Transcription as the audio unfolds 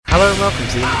Hello and welcome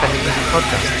to the Independent Music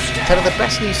Podcast, 10 of the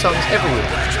best new songs every week,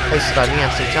 hosted by me,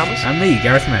 Anthony Chalmers. And me,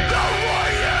 Gareth May.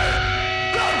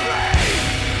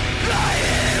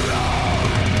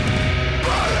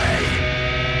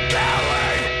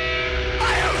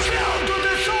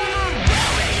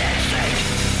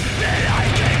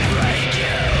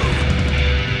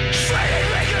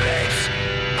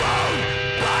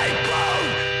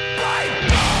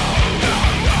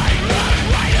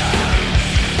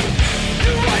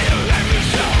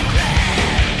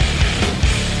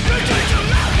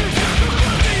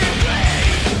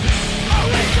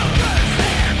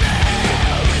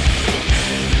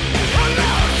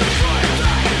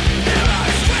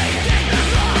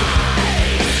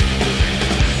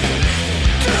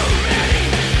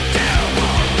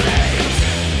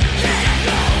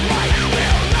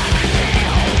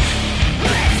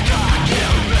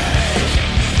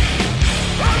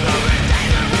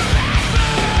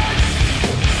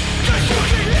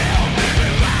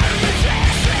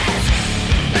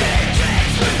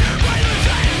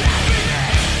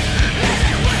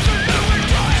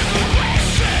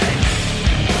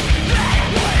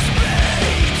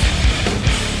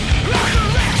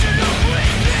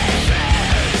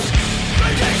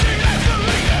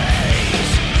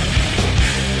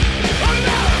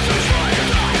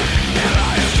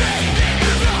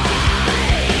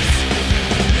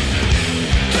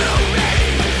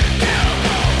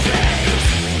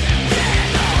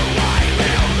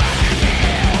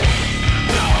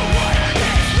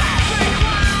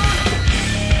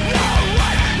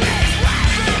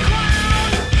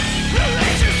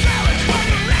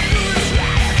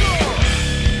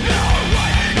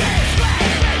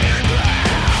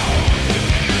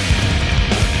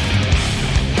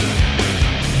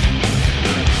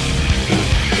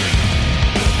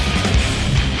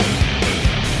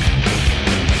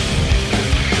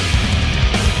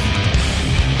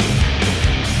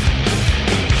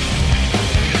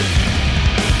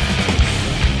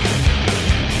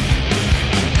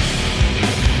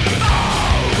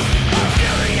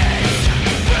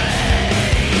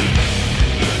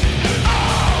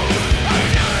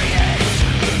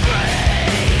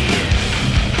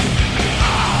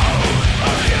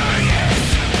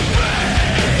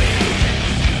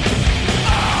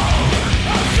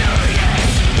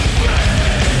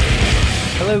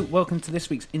 Welcome to this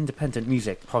week's Independent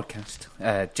Music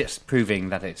Podcast. Just proving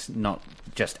that it's not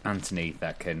just Anthony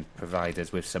that can provide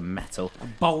us with some metal. A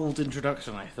bold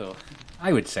introduction, I thought.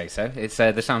 I would say so. It's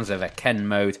the sounds of a Ken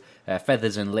Mode.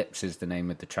 Feathers and Lips is the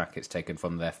name of the track. It's taken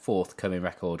from their forthcoming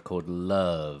record called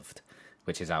Loved,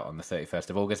 which is out on the 31st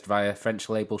of August via French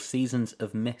label Seasons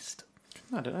of Mist.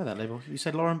 I don't know that label. You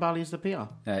said Lauren Bally is the PR?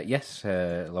 Yes,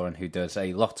 Lauren, who does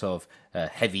a lot of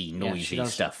heavy, noisy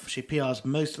stuff. She PRs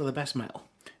most of the best metal.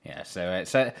 Yeah, so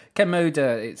it's Ken Mode.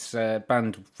 It's a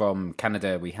band from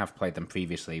Canada. We have played them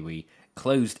previously. We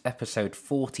closed episode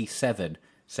 47,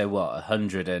 so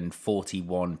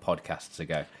 141 podcasts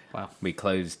ago. Wow. We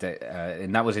closed it,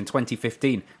 and that was in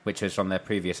 2015, which was from their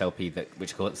previous LP,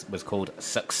 which was called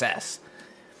Success.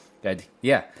 And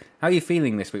yeah, how are you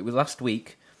feeling this week? Last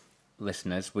week,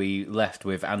 listeners, we left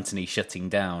with Anthony shutting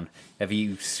down. Have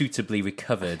you suitably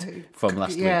recovered from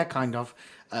last week? Yeah, kind of.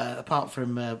 Apart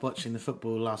from watching the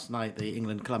football last night, the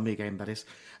England-Colombia game, that is,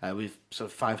 with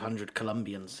sort of 500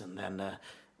 Colombians, and then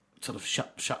sort of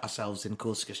shut ourselves in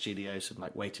Corsica Studios and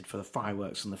waited for the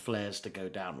fireworks and the flares to go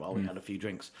down while we had a few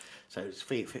drinks. So I was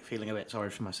feeling a bit sorry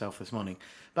for myself this morning.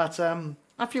 But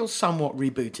I feel somewhat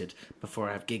rebooted before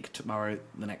I have gig tomorrow,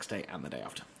 the next day, and the day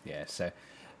after. Yeah, so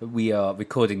we are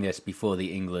recording this before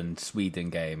the England-Sweden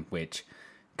game, which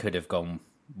could have gone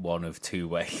one of two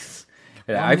ways.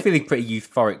 I'm feeling pretty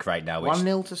euphoric right now.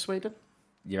 1-0 to Sweden?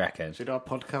 You reckon? Should our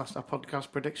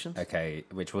podcast predictions? Okay,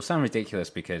 which will sound ridiculous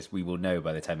because we will know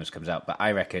by the time this comes out, but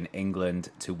I reckon England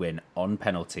to win on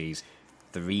penalties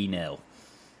 3-0.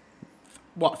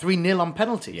 What, 3-0 on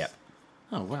penalties? Yep.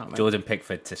 Oh, wow. Jordan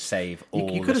Pickford to save all the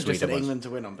Sweden You could have just said ones. England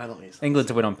to win on penalties. England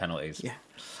to win on penalties. Yeah.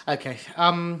 Okay.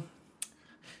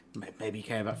 Maybe you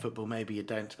care about football, maybe you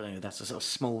don't. But anyway, that's a sort of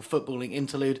small footballing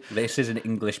interlude. This is an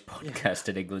English podcast,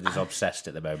 and England is obsessed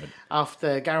at the moment.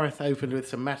 After Gareth opened with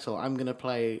some metal, I'm going to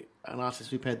play an artist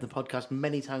we played in the podcast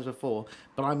many times before,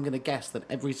 but I'm going to guess that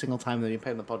every single time they've been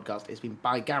played in the podcast, it's been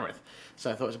by Gareth.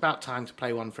 So I thought it was about time to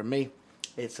play one from me.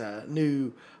 It's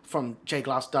new from J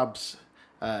Glass Dubs,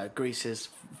 Greece's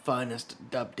finest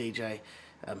dub DJ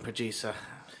and producer.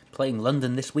 Playing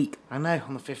London this week. I know,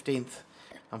 on the 15th.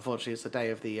 Unfortunately, it's the day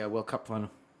of the World Cup final.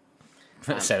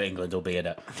 So England will be in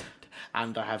it.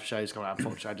 and I have shows coming out.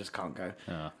 Unfortunately, I just can't go.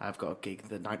 Oh. I've got a gig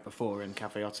the night before in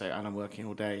Cafe Otto, and I'm working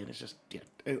all day, and it's just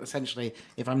essentially,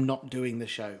 if I'm not doing the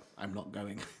show, I'm not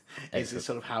going. It's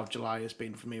sort of how July has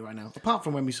been for me right now. Apart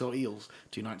from when we saw Eels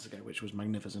 2 nights ago, which was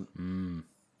magnificent.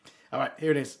 All right,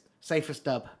 here it is. Safest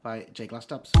Dub by J Glass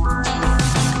Dubs.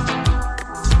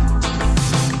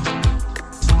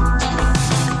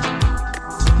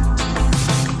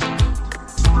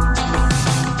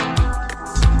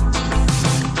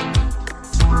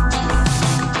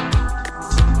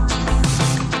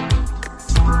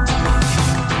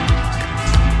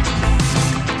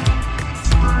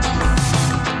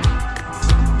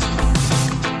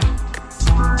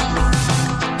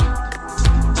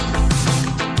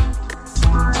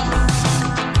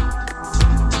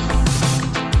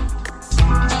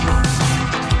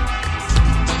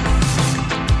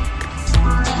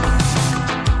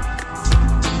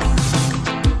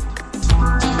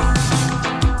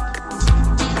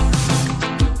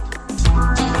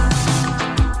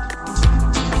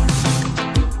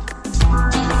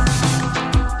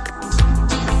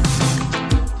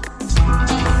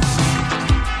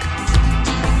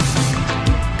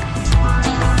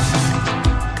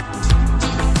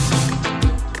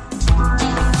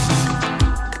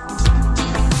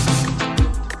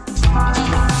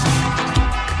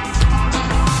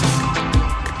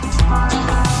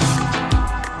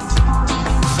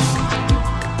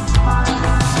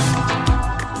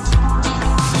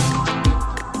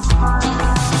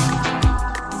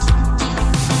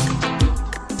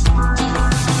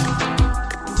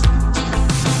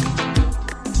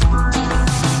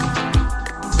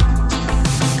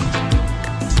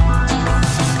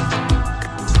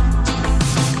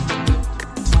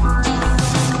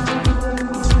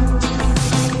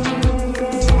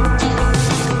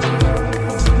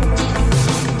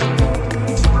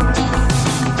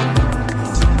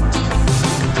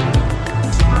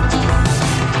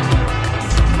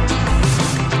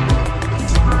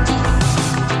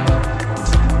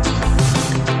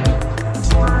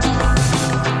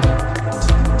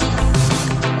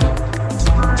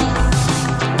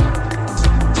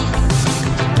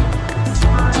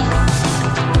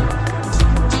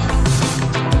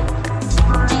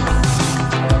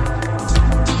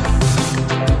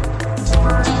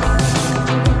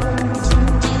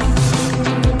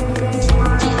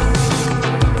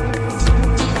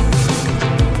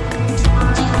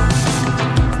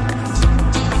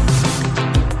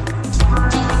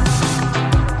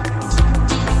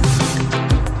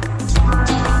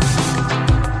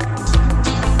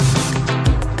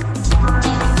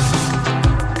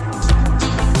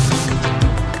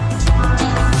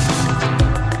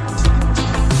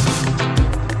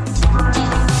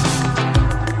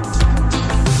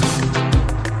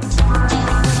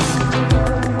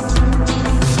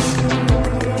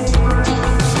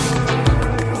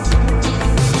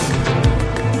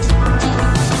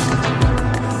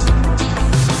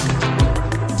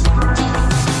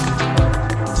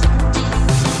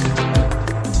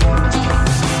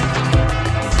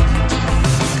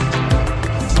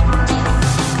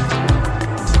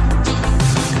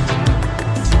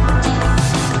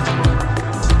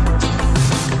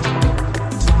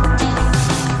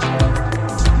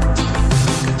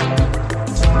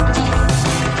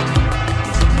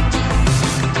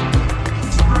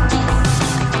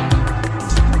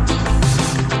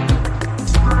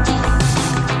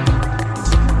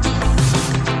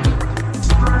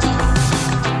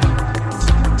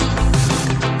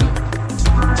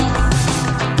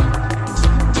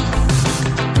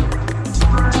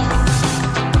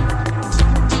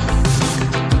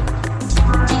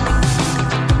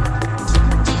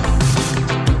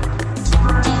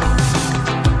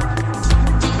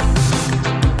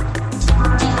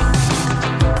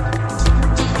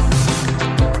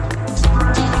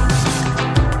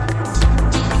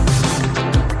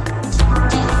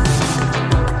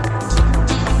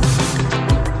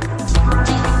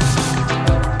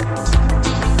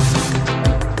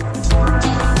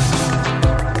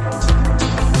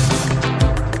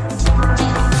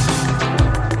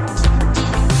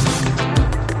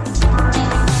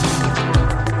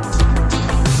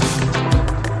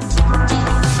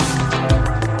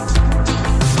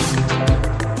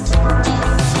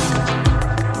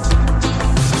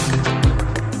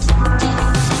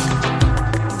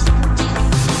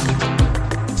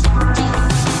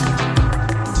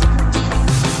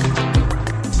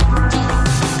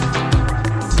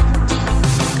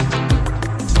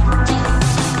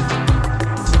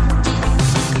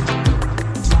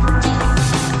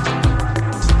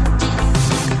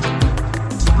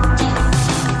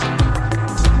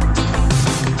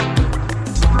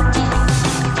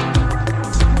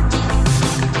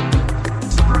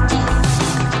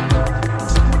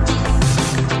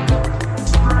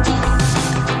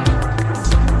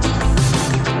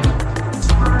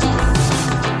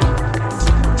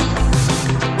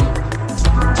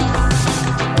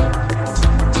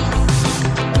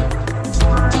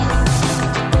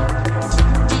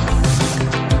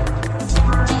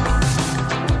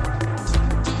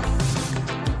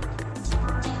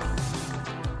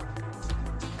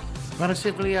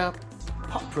 massively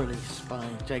pop release by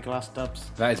J Glass Dubs.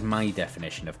 That is my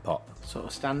definition of pop. Sort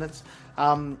of standards.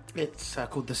 It's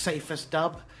called The Safest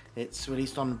Dub. It's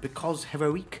released on Because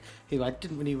Heroic, who I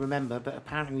didn't really remember, but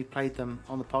apparently we played them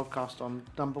on the podcast on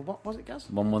number, what was it, Gaz?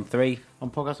 113. On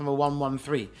podcast number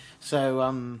 113.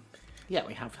 So, yeah,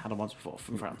 we have had them once before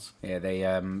from France. Yeah,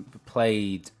 they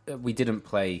played... We didn't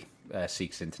play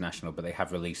Seekers International, but they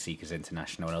have released Seekers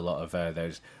International, and a lot of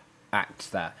those acts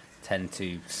that tend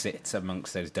to sit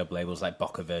amongst those dub labels like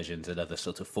Boca Versions and other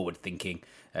sort of forward-thinking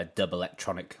dub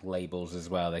electronic labels as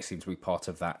well. They seem to be part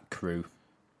of that crew.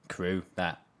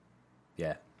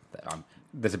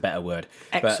 There's a better word.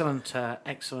 Excellent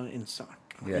insight.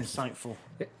 Yes. Insightful.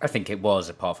 I think it was,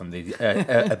 apart from the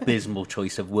abysmal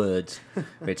choice of words,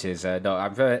 which is no.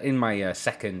 I'm in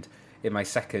my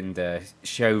second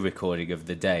show recording of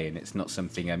the day, and it's not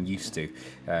something I'm used to.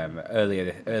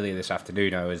 Earlier this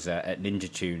afternoon, I was at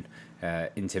Ninja Tune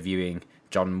interviewing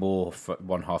John Moore, for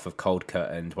one half of Cold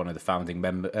Cut and one of the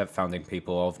founding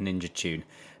people of Ninja Tune,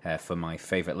 for my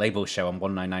favourite label show on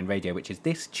 199 Radio, which is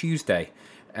this Tuesday.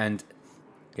 And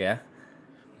yeah,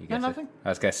 you guess nothing. I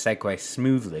was going to segue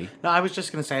smoothly. No, I was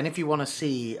just going to say, and if you want to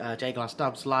see J Glass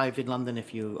Dubs live in London,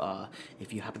 if you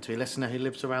happen to be a listener who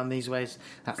lives around these ways,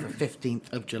 that's the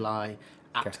 15th of July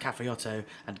at Cafe Otto,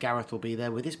 and Gareth will be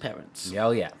there with his parents.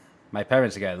 Oh yeah, my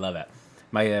parents are going to love it.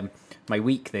 My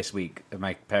week this week,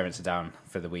 my parents are down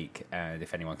for the week, and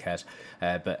if anyone cares.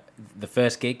 But the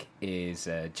first gig is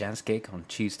a jazz gig on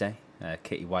Tuesday.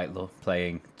 Kitty Whitelaw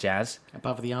playing jazz.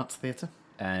 Above the Arts Theatre.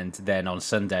 And then on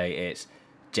Sunday, it's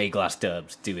J Glass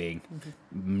Dubs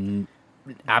doing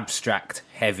abstract,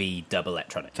 heavy dub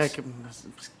electronics.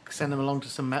 Send them along to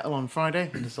some metal on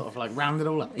Friday and just sort of like round it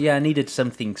all up. Yeah, I needed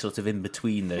something sort of in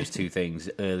between those two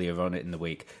things earlier on in the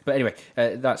week. But anyway,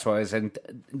 that's what I was. And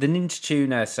the Ninja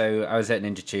Tune, so I was at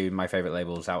Ninja Tune, my favourite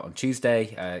label's out on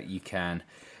Tuesday. You can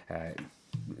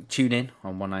tune in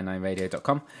on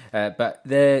 199radio.com. But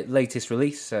their latest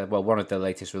release, one of the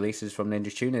latest releases from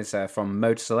Ninja Tune is from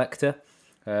Mode Selector.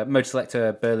 Mode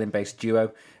Selector, Berlin-based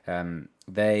duo.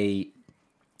 They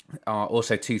are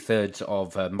also 2/3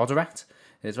 of Moderat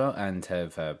as well, and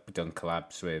have done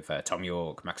collabs with Tom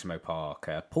York, Maximo Park,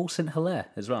 Paul St. Hilaire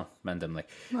as well, randomly.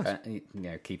 Nice.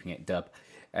 Keeping it dub.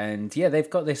 And yeah, they've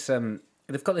got this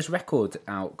record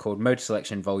out called Mode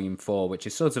Selection Volume 4, which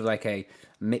is sort of like a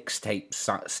mixtape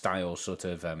style sort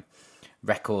of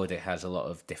record. It has a lot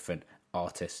of different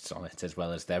artists on it as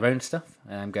well as their own stuff.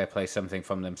 And I'm going to play something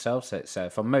from themselves. So it's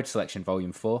from Mode Selection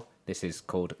Volume 4. This is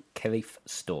called Caliph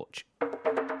Storch.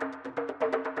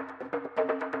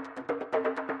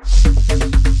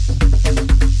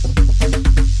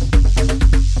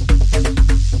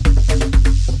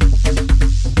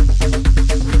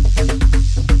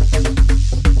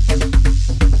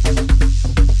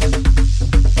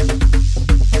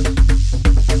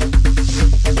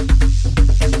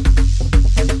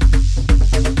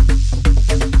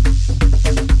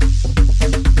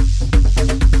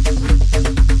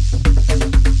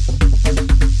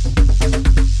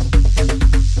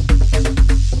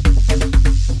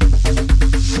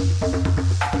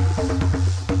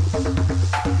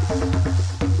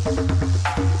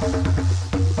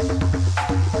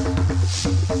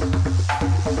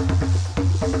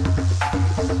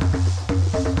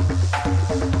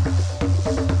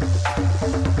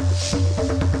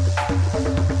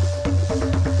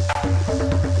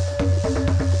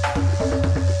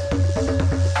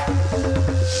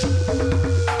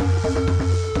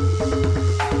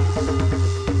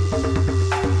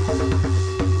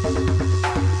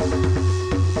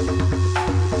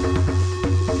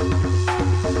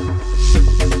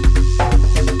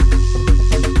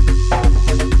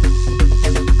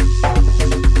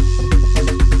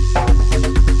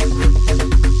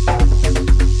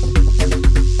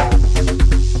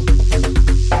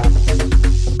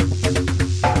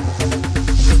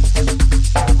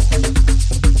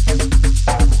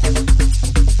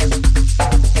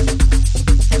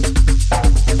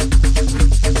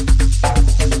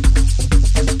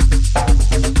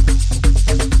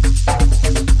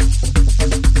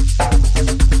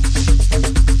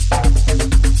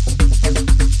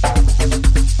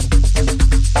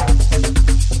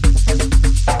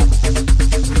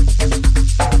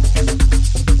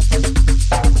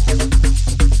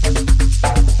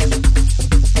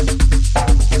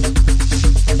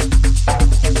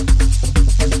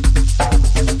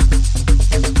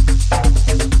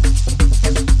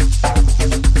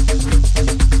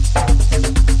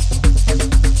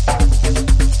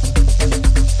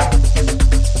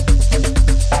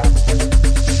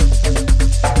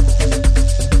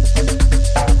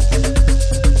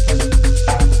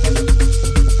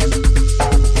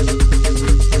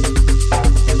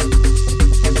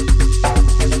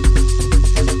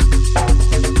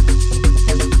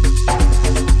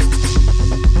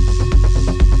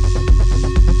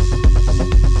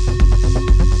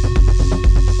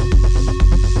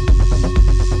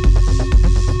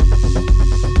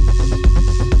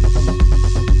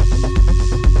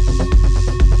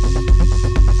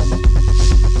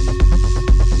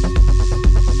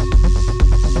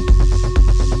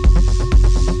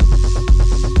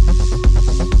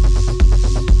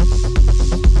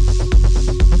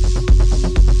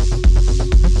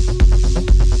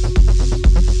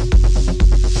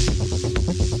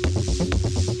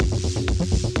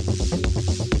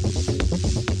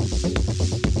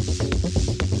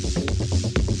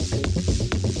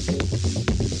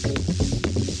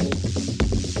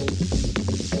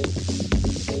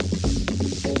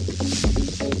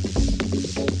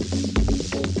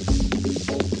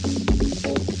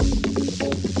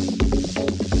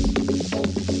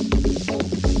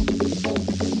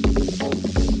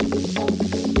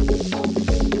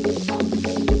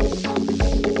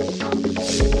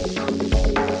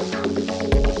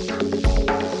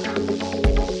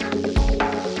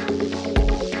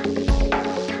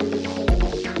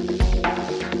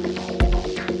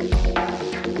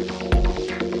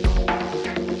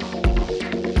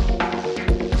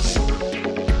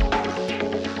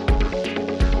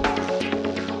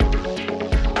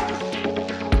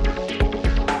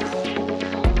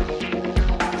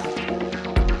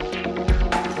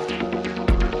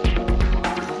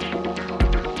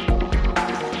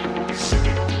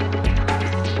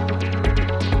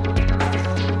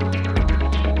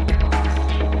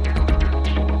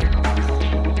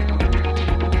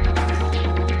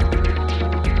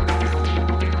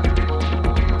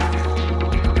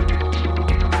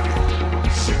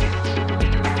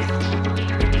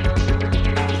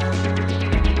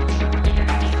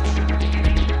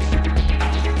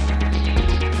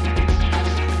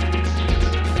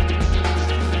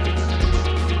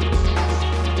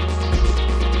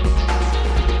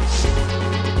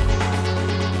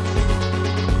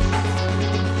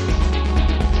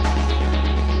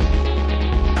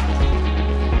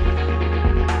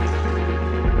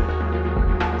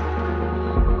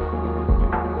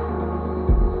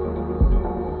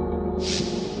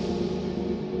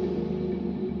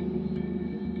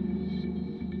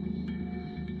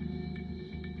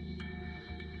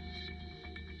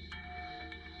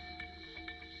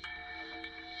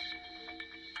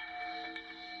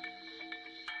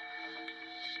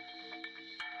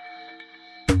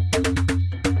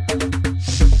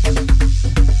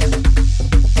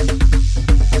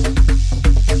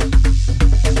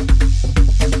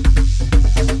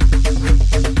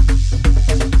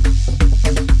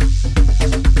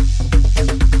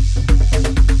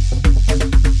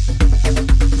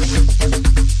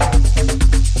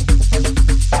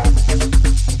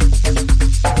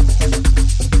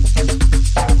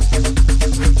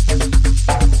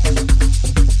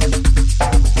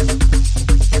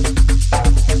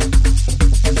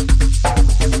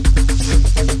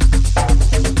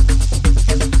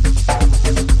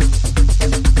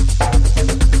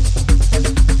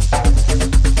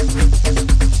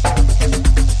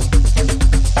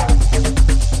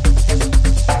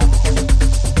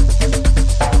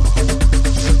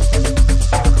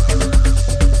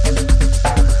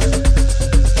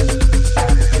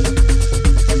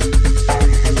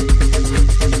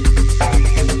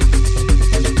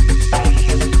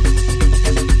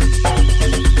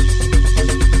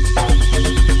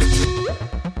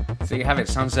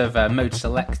 sounds of Mode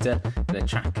Selector. The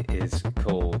track is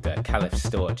called Caliph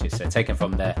Storch. It's taken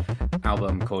from their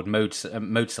album called Mode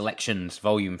Selections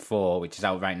Volume 4, which is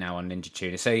out right now on Ninja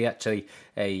Tune. It's actually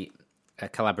a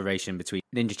collaboration between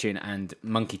Ninja Tune and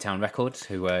Monkey Town Records,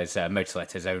 who was Mode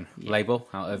Selector's own label.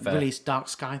 Out of released Dark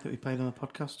Sky that we played on the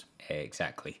podcast.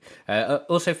 Exactly.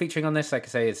 Also featuring on this, like I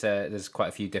say, is there's quite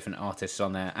a few different artists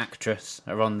on there. Actress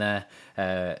are on there,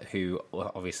 who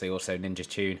obviously also Ninja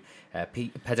Tune.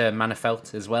 Peder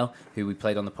Manafelt as well, who we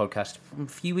played on the podcast a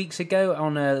few weeks ago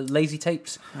on Lazy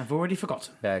Tapes. I've already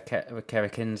forgotten.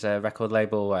 Kerikin's record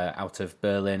label out of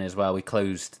Berlin as well. We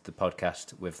closed the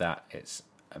podcast with that. It's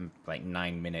like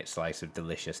 9-minute slice of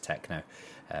delicious techno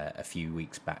a few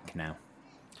weeks back now.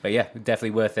 But yeah,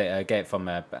 definitely worth it. Get it from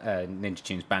Ninja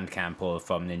Tune's Bandcamp or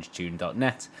from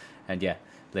ninjatune.net. And yeah,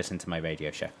 listen to my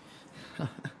radio show.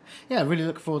 Yeah, I really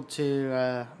look forward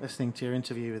to listening to your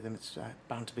interview with him. It's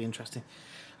bound to be interesting.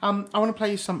 I want to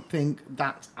play you something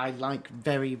that I like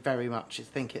very, very much. I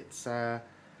think it's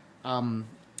one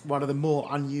of the more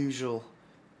unusual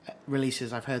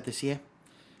releases I've heard this year.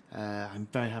 I'm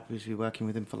very happy to be working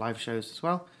with him for live shows as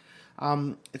well.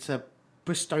 It's a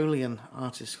Bristolian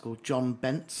artist called John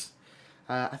Bentz.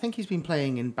 I think he's been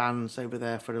playing in bands over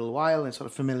there for a little while and sort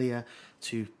of familiar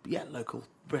to local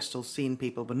Bristol scene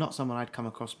people, but not someone I'd come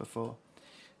across before.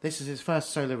 This is his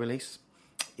first solo release.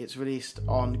 It's released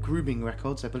on Grooming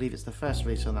Records. I believe it's the first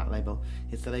release on that label.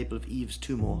 It's the label of Yves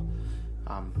Tumor,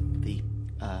 the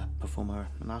performer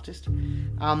and artist.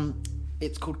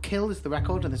 It's called Kill is the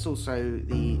record, and it's also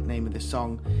the name of this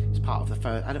song. It's part of the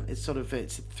first.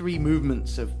 It's 3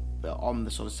 movements of on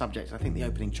the sort of subject. I think the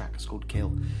opening track is called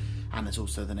Kill, and it's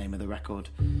also the name of the record.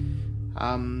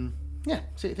 See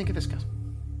what you think of this, guys.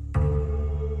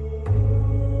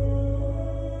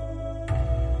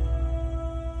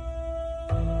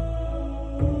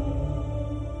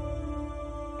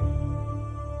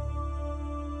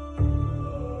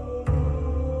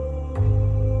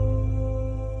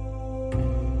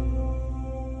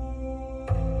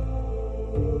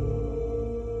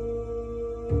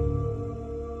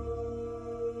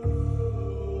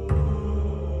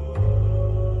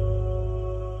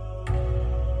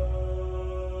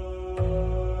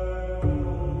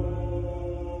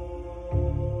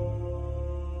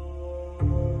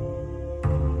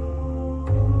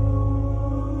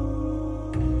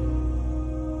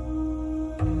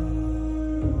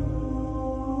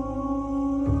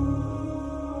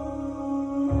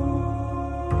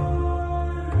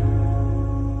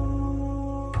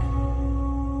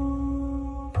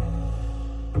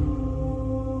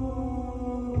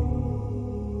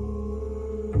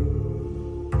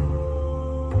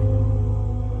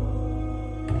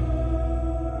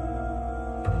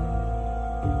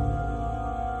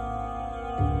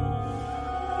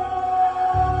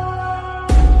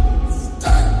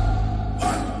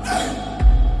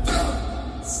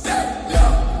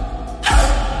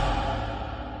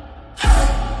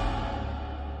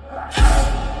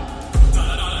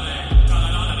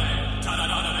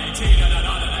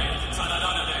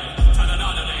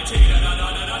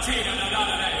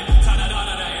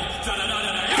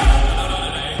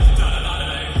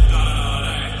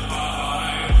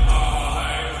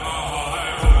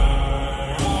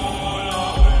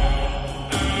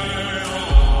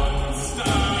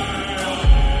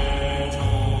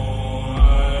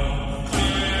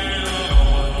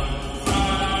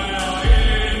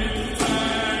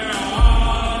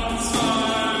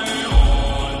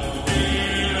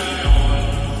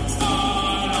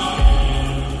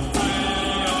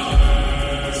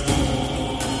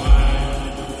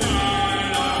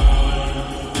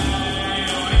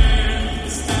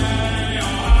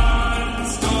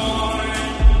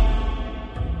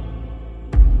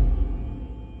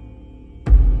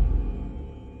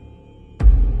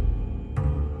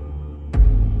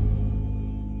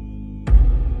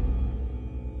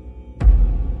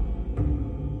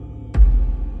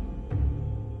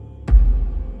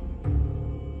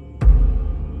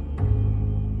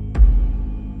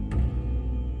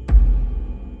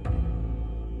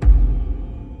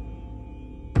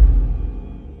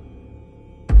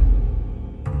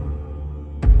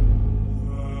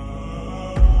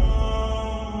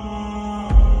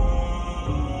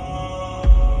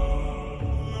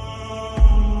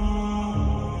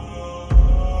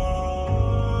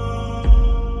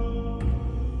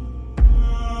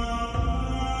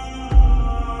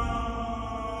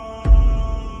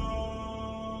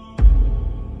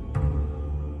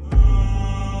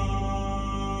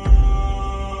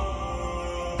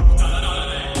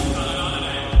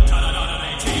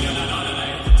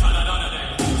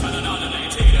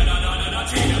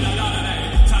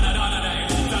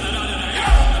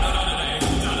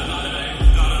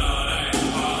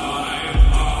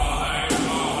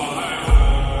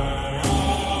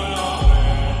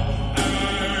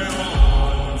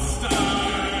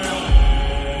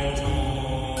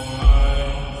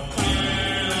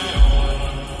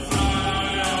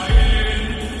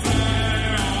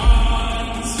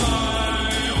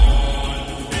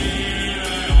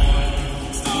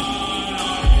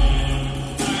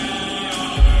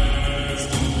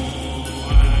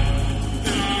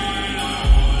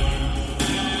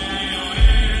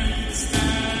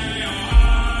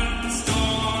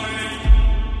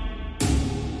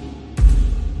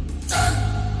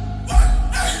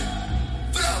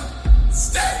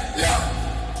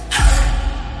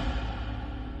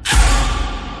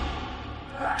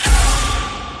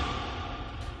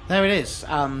 There it is.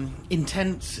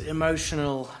 Intense,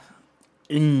 emotional.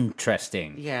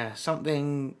 Interesting. Yeah,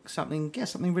 something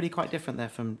really quite different there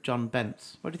from John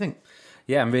Bentz. What do you think?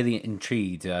 Yeah, I'm really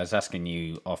intrigued. I was asking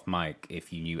you off mic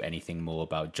if you knew anything more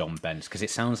about John Bentz, because it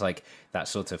sounds like that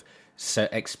sort of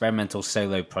experimental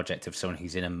solo project of someone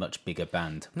who's in a much bigger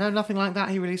band. No, nothing like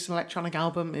that. He released an electronic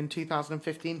album in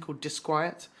 2015 called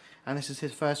Disquiet, and this is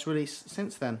his first release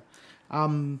since then.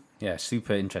 Yeah,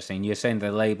 super interesting. You're saying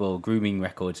the label Grooming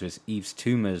Records was Yves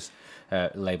Tumor's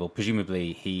label.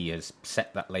 Presumably he has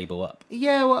set that label up.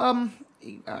 Yeah, well,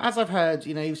 as I've heard,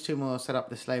 Yves Tumor set up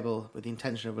this label with the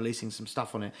intention of releasing some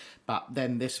stuff on it, but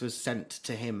then this was sent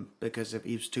to him because of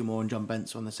Yves Tumor and John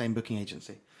Bentz on the same booking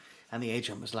agency. And the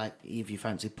agent was like, Yves, you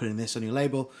fancy putting this on your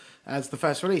label as the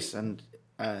first release? And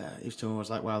Yves Tumor was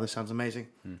like, wow, this sounds amazing.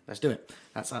 Let's do it.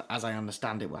 That's, as I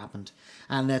understand it, what happened.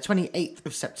 And 28th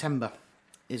of September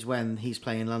is when he's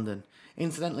playing in London.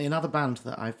 Incidentally, another band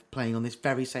that I'm playing on this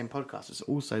very same podcast is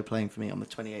also playing for me on the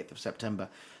 28th of September.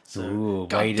 So, Ooh,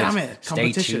 God damn it,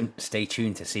 competition. Stay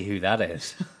tuned to see who that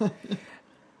is.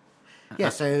 Yeah,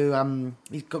 so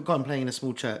he's gone playing in a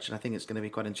small church, and I think it's going to be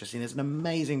quite interesting. There's an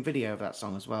amazing video of that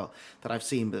song as well that I've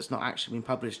seen, but it's not actually been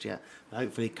published yet.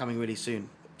 Hopefully coming really soon.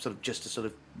 Sort of just a sort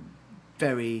of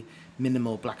very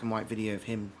minimal black and white video of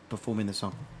him performing the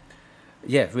song.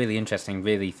 Yeah, really interesting.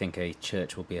 Really think a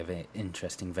church will be a very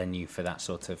interesting venue for that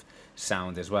sort of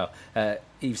sound as well.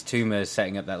 Yves Tumor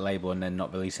setting up that label and then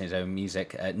not releasing his own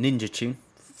music. Ninja Tune,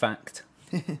 fact,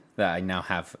 that I now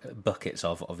have buckets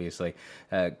of, obviously,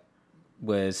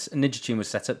 Ninja Tune was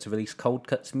set up to release Cold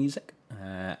Cut's music.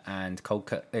 And Cold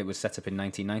Cut, it was set up in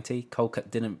 1990. Cold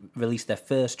Cut didn't release their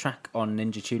first track on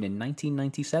Ninja Tune in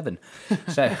 1997.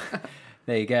 So,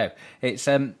 there you go. It's...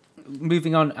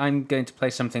 Moving on, I'm going to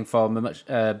play something from a much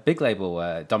big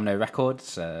label, Domino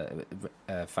Records, a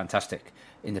fantastic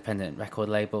independent record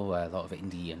label, a lot of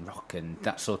indie and rock and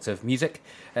that sort of music.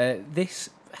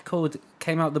 This record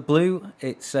came out the blue.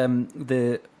 It's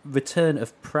the return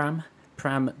of Pram.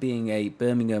 Pram being a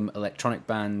Birmingham electronic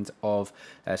band of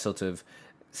sort of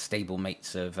stable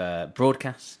mates of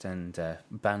Broadcast and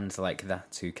bands like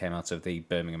that who came out of the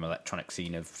Birmingham electronic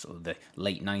scene of sort of the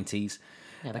late 90s.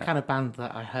 Yeah, the kind of band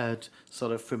that I heard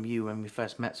sort of from you when we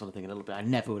first met, sort of thing, a little bit. I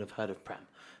never would have heard of Pram,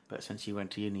 but since you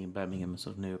went to uni in Birmingham and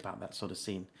sort of knew about that sort of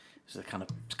scene, it's the kind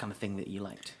of thing that you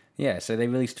liked. Yeah, so they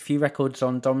released a few records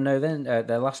on Domino then.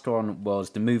 Their last one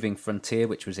was The Moving Frontier,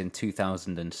 which was in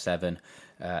 2007.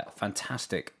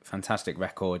 Fantastic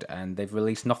record, and they've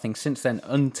released nothing since then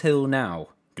until now.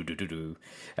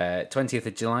 20th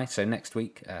of July, so next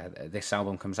week, this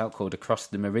album comes out called Across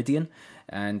the Meridian,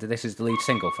 and this is the lead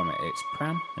single from it. It's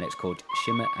Pram, and it's called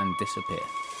Shimmer and Disappear.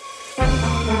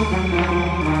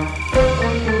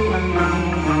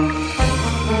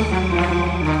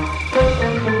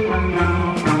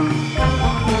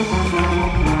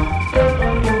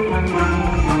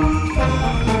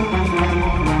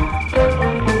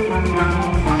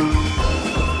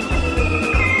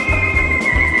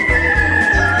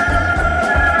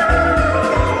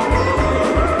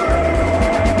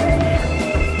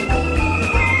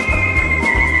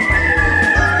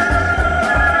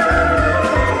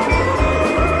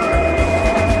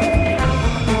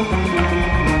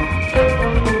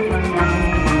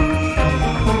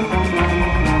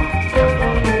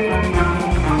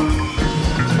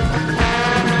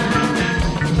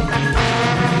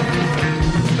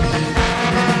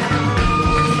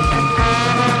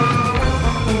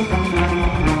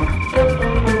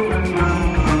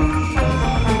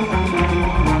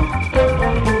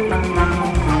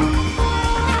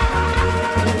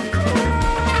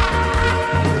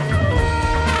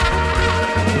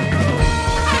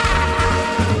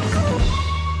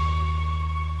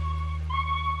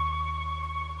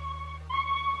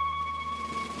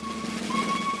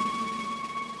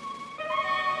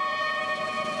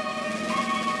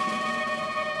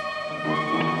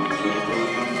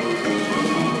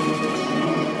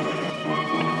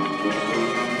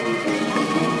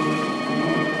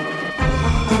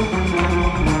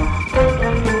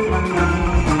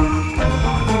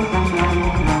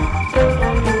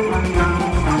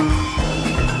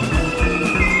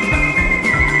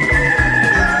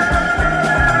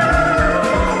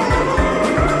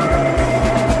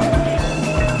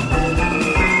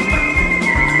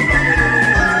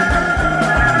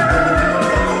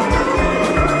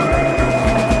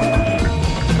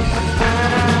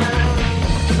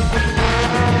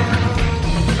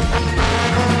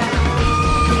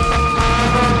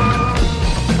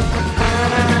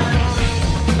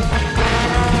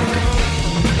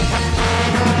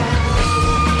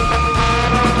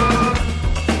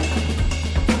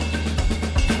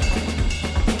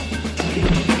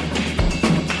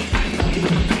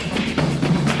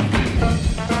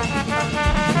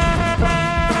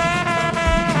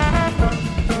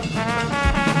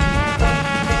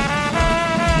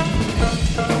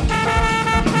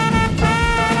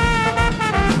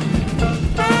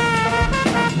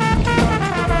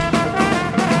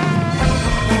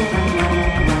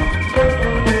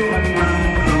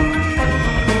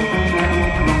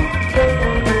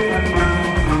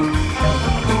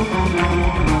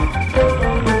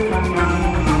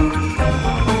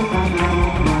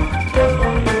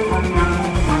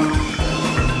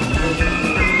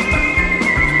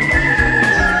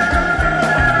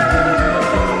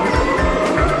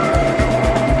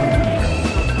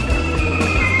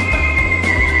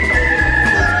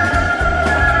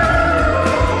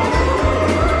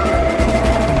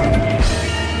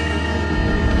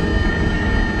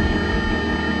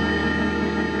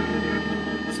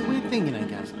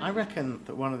 reckon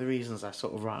that one of the reasons I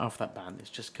sort of write off that band is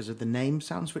just because of the name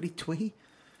sounds really twee.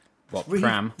 What, really,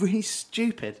 Pram? Really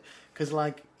stupid. Because,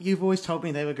 like, you've always told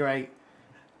me they were great.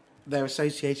 They're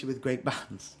associated with great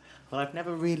bands. But I've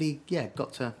never really,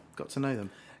 got to know them.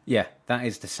 Yeah, that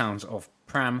is the sounds of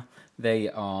Pram. They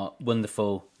are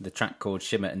wonderful. The track called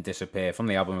Shimmer and Disappear from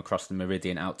the album Across the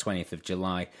Meridian, out 20th of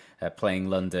July, playing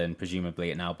London, presumably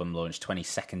an album launch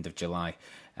 22nd of July.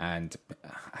 And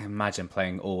I imagine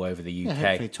playing all over the UK. Yeah,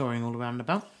 hopefully touring all around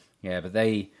about. Yeah, but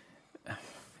they,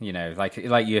 you know, like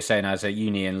you were saying, I was at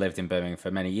uni and lived in Birmingham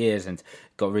for many years and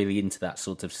got really into that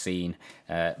sort of scene.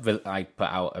 I put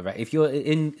out if you're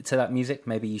into that music,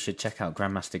 maybe you should check out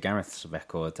Grandmaster Gareth's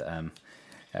record.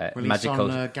 Released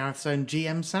Magical, on Gareth's own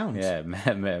GM Sounds. Yeah,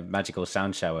 Magical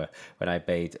Sound Shower. When I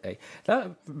made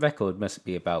that record, must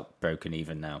be about broken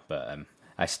even now, but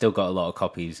I still got a lot of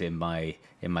copies in my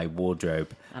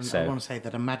wardrobe. And so, I want to say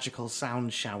that A Magical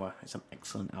Sound Shower is an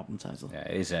excellent album title. Yeah,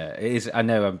 it is. I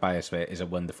know I'm biased, but it is a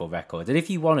wonderful record. And if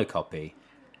you want a copy,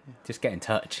 just get in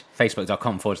touch.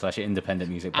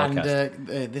 Facebook.com/independent music podcast.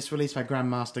 And this release by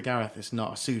Grandmaster Gareth is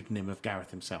not a pseudonym of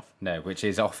Gareth himself. No, which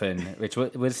was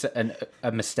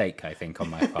a mistake, I think,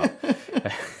 on my part.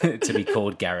 To be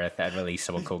called Gareth and release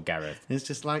someone called Gareth. It's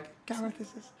just like, Gareth is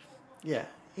this? Yeah.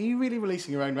 Are you really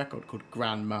releasing your own record called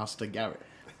Grandmaster Gareth?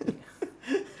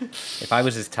 If I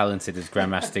was as talented as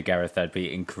Grandmaster Gareth, I'd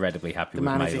be incredibly happy with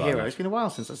my life. The man is a hero. It's been a while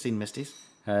since I've seen Misties.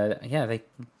 Yeah, they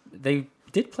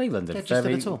did play London. Yeah, just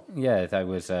at all. Yeah, I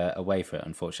was away for it,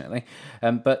 unfortunately.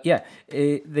 But yeah,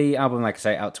 the album, like I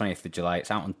say, out 20th of July.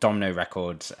 It's out on Domino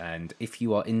Records. And if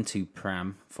you are into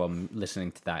Pram from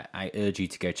listening to that, I urge you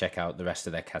to go check out the rest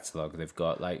of their catalogue. They've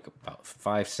got like about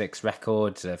 5-6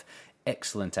 records of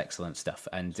excellent stuff.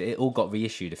 And it all got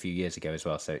reissued a few years ago as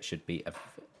well, so it should be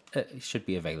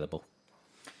available.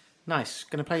 Nice.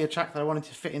 Going to play a track that I wanted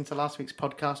to fit into last week's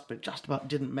podcast, but just about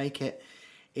didn't make it.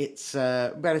 It's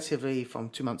relatively, from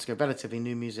 2 months ago, relatively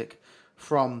new music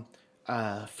from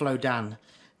Flo Dan,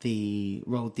 the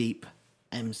Roll Deep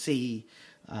MC,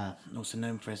 also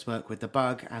known for his work with The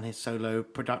Bug and his solo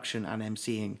production and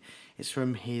MCing. It's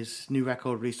from his new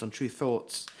record released on True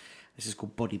Thoughts. This is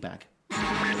called Body Bag.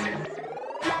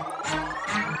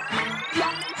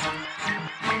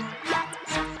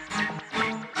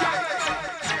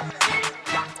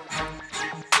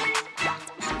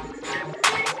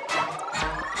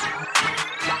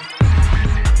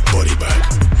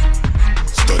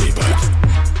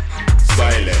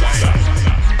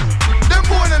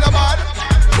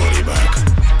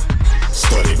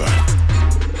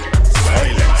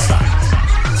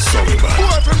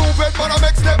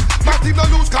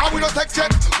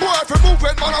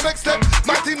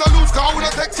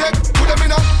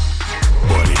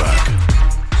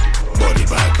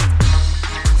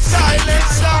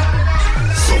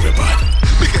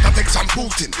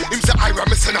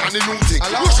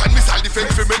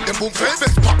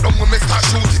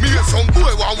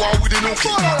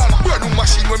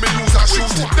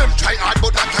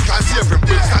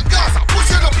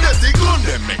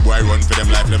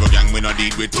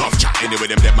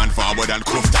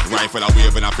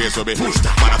 So be push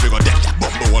that, man, I figure death that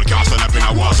bumble wall can't stand up in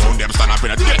a war zone, them stand up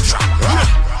in a death trap.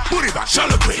 Body bag,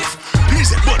 shallow grave,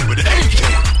 peace and body with the AK.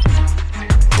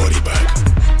 Body bag,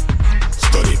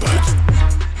 study bag,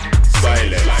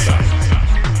 silence.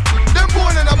 Them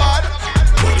born in a bad.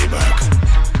 Body bag,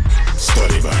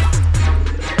 study bag,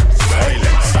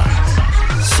 silence.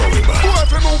 Sorry bag. Boy,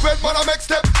 if we move it, man, I make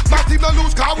step. My team no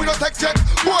lose, car we no take check.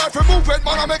 Boy, if we move it,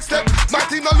 man, I make step. My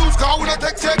team no lose, car we no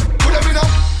take check. Put them in a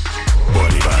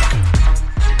body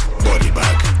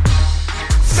bag,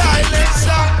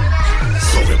 silencer.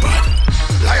 Sorry bad.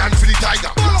 Lion for the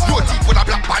tiger. No teeth with a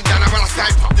black bandana and a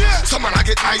sniper. Some man I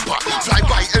get hyper. Fly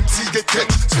by MC get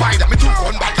catch. Spider me 2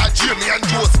 gun back like Jamie and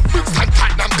Joseph. Brixton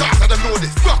Tottenham gas I don't know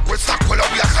this. Rock with stock when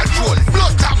we are controlling.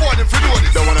 Blood tap on him for know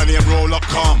this. Don't wanna name roll up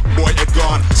calm. Boy head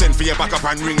gone. Send for your back up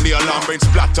and ring the alarm. Brain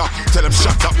splatter. Tell them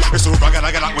shut up. It's over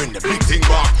I gotta win the big thing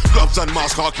bar. Gloves and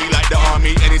mask khaki like the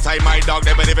army. Anytime my dog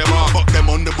they better be more. Fuck them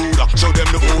on the Buddha. Show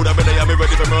them the Buddha. But they are me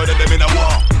ready for murder them in a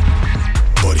war.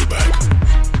 Body bag,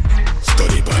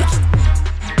 study bag,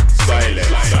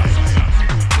 silence.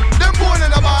 Them born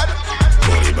in a bad.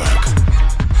 Body bag,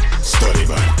 study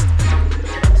bag,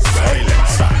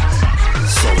 silence.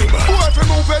 Sorry bag. Boy, if we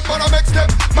move it, man, I make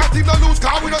step. My team no lose,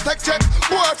 car we no take check.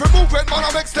 Boy, if we move it, man,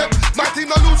 I make step. My team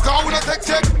no lose, car we no take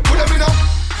check. Put them in a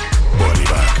body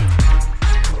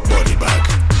bag,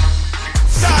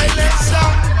 silence.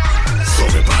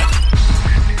 Sorry bag.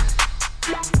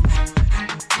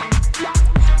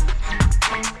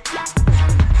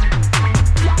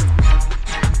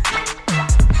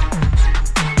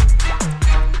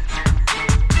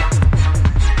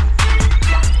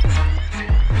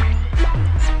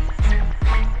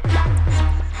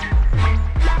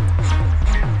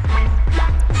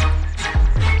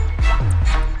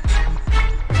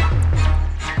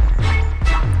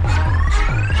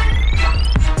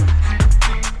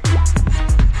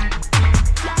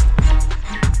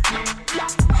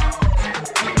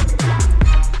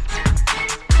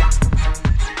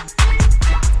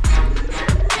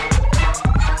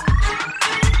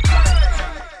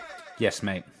 Yes,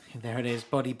 mate. There it is,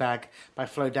 Body Bag by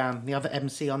Flowdown. The other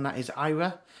MC on that is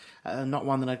Ira, not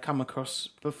one that I'd come across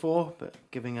before, but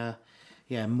giving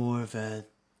more of a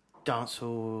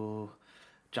dancehall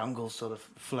jungle sort of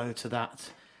flow to that.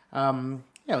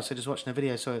 Also just watching a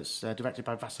video, so it's directed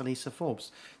by Vasilisa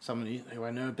Forbes, someone who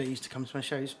I know a bit, used to come to my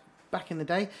shows back in the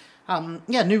day.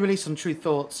 New release on True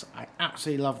Thoughts. I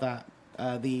absolutely love that.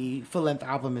 The full-length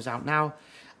album is out now,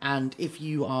 and if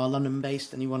you are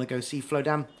London-based and you want to go see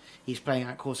Flowdown, he's playing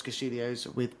at Corsica Studios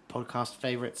with podcast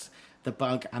favourites The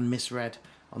Bug and Misread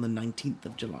on the 19th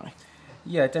of July.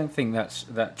 Yeah, I don't think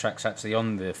that track's actually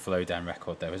on the Flowdown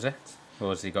record, though, is it? Or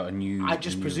has he got a new... I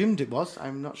just presumed it was.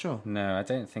 I'm not sure. No, I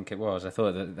don't think it was. I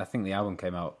think the album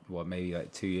came out, maybe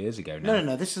like 2 years ago now?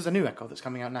 No. This is a new record that's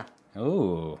coming out now.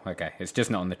 Oh, okay. It's just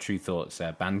not on the True Thoughts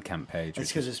Bandcamp page. It's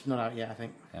because it's not out yet, I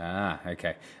think. Ah,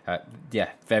 okay.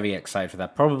 Very excited for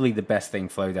that. Probably the best thing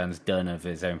Flowdown's done of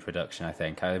his own production, I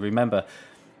think. I remember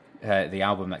the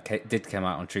album that did come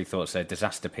out on True Thoughts,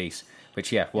 Disaster Piece,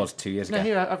 which, was 2 years ago. No,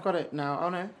 here, I've got it now. Oh,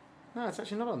 no. No, it's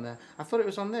actually not on there. I thought it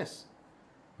was on this.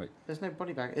 Wait. There's no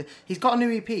Body Bag. He's got a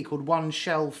new EP called One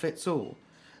Shell Fits All,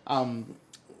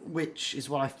 which is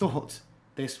what I thought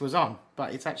this was on,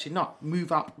 but it's actually not.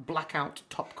 Move Up, Blackout,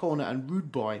 Top Corner, and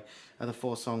Rude Boy are the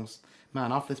 4 songs.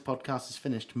 Man, after this podcast is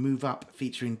finished, Move Up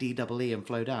featuring DEE and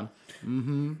Flowdown.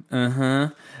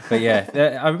 But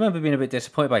yeah, I remember being a bit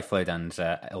disappointed by Flowdown's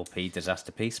LP,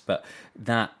 Disaster Piece, but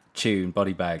that tune,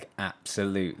 Body Bag,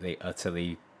 absolutely,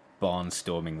 utterly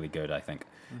barnstormingly good, I think.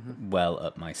 Well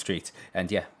up my street. And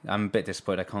yeah, I'm a bit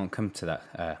disappointed I can't come to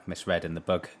that Misread and the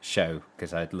Bug show,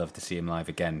 because I'd love to see him live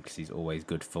again, because he's always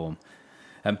good form.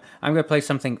 I'm going to play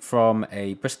something from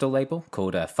a Bristol label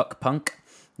called Fuck Punk.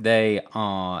 They're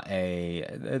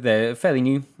a fairly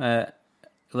new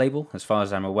label, as far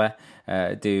as I'm aware.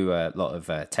 Do a lot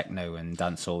of techno and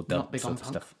dancehall dub sort of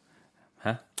stuff.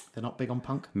 Huh? They're not big on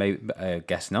punk. Maybe,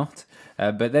 guess not.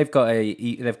 But they've got a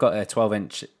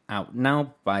 12-inch out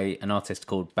now by an artist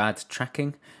called Bad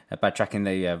Tracking. Bad Tracking,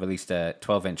 they released a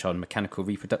 12-inch on Mechanical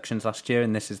Reproductions last year,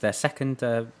 and this is their second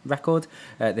record.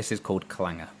 This is called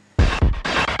Clanger.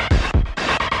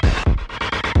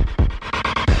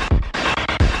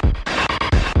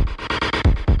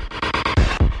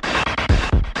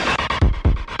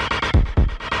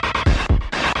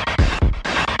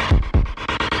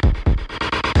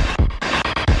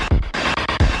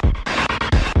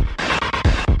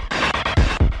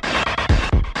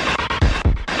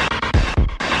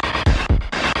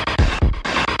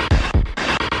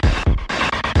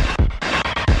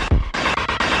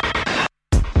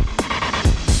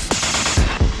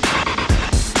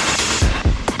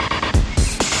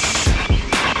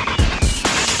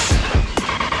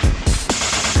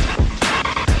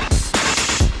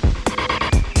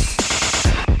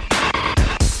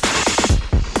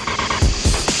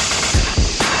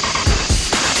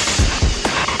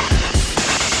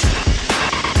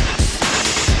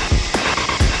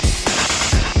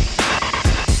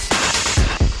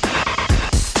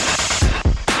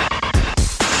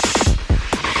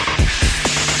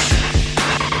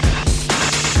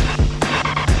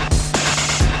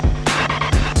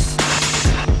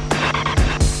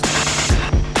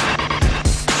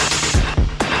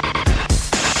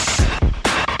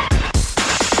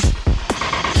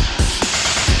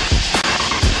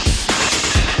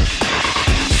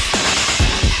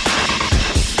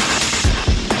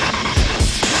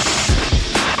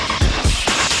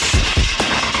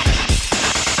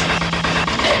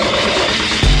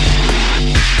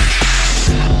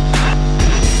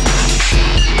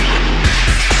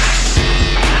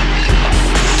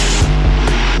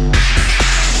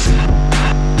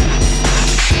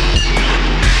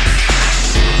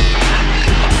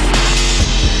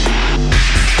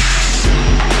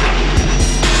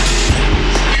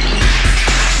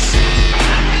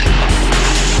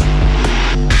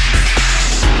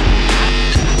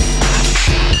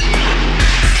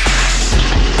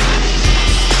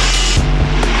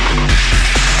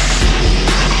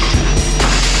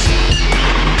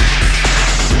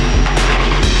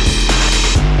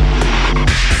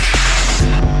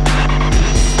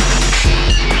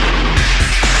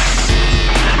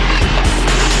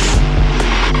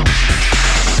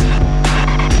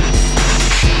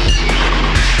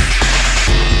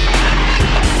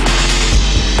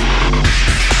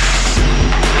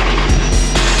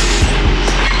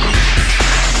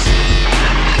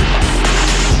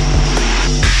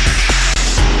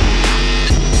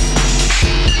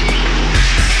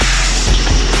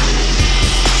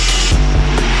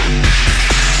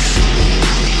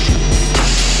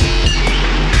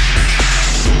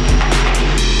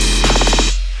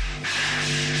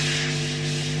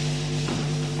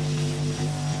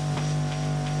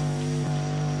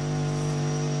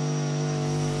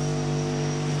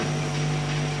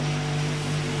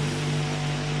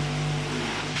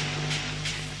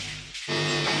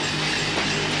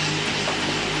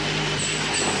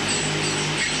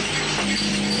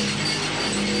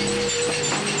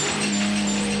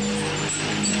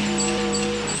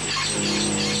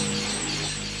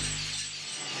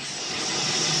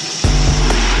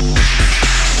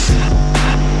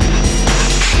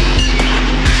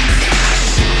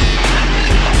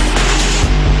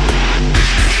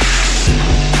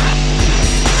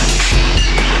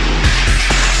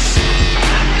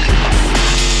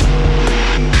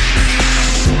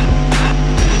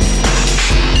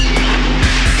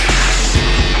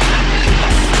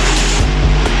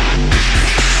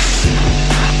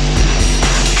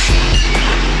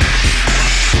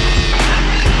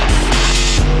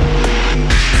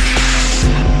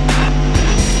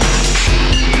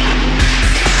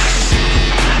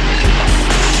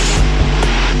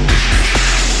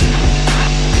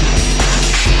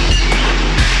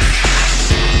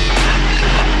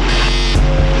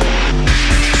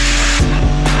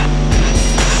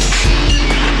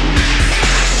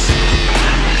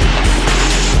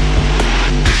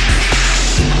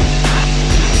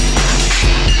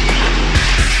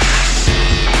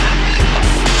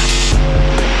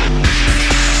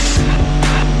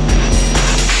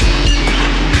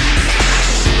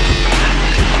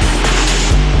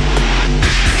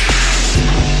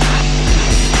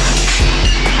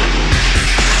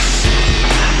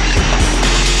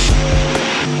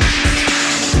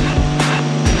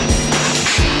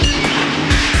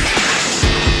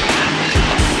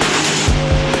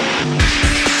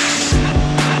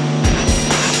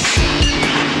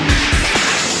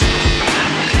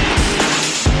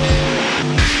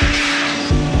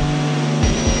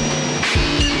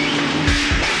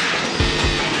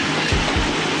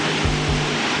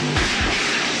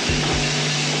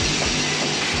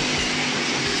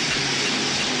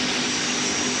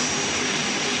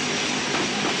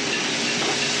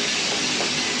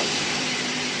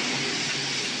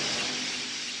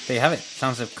 There you have it.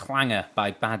 Sounds of Clanger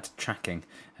by Bad Tracking.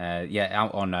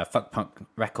 Out on Fuck Punk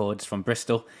Records from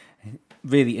Bristol.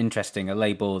 Really interesting. A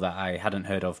label that I hadn't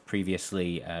heard of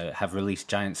previously have released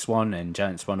Giant Swan, and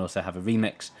Giant Swan also have a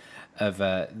remix of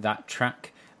that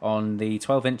track on the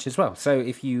 12-inch as well. So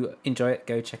if you enjoy it,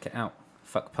 go check it out.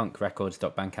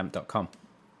 fuckpunkrecords.bandcamp.com.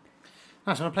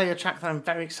 Nice. I'm going to play a track that I'm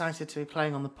very excited to be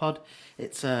playing on the pod.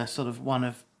 It's sort of one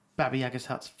of Baba Yaga's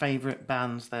Hut's favourite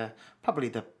bands. They're probably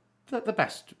the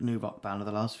best new rock band of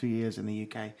the last few years in the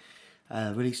UK.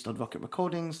 Released on Rocket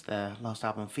Recordings. Their last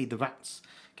album, Feed the Rats,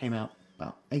 came out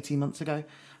about 18 months ago.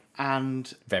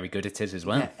 And very good it is as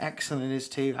well. Yeah, excellent it is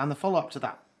too. And the follow-up to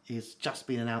that is just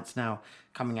been announced now,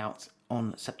 coming out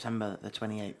on September the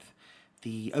 28th.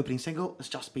 The opening single has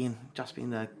just been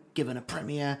given a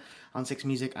premiere on Six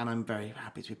Music, and I'm very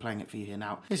happy to be playing it for you here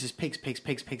now. This is Pigs. And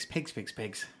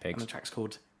the track's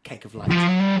called Cake of Light.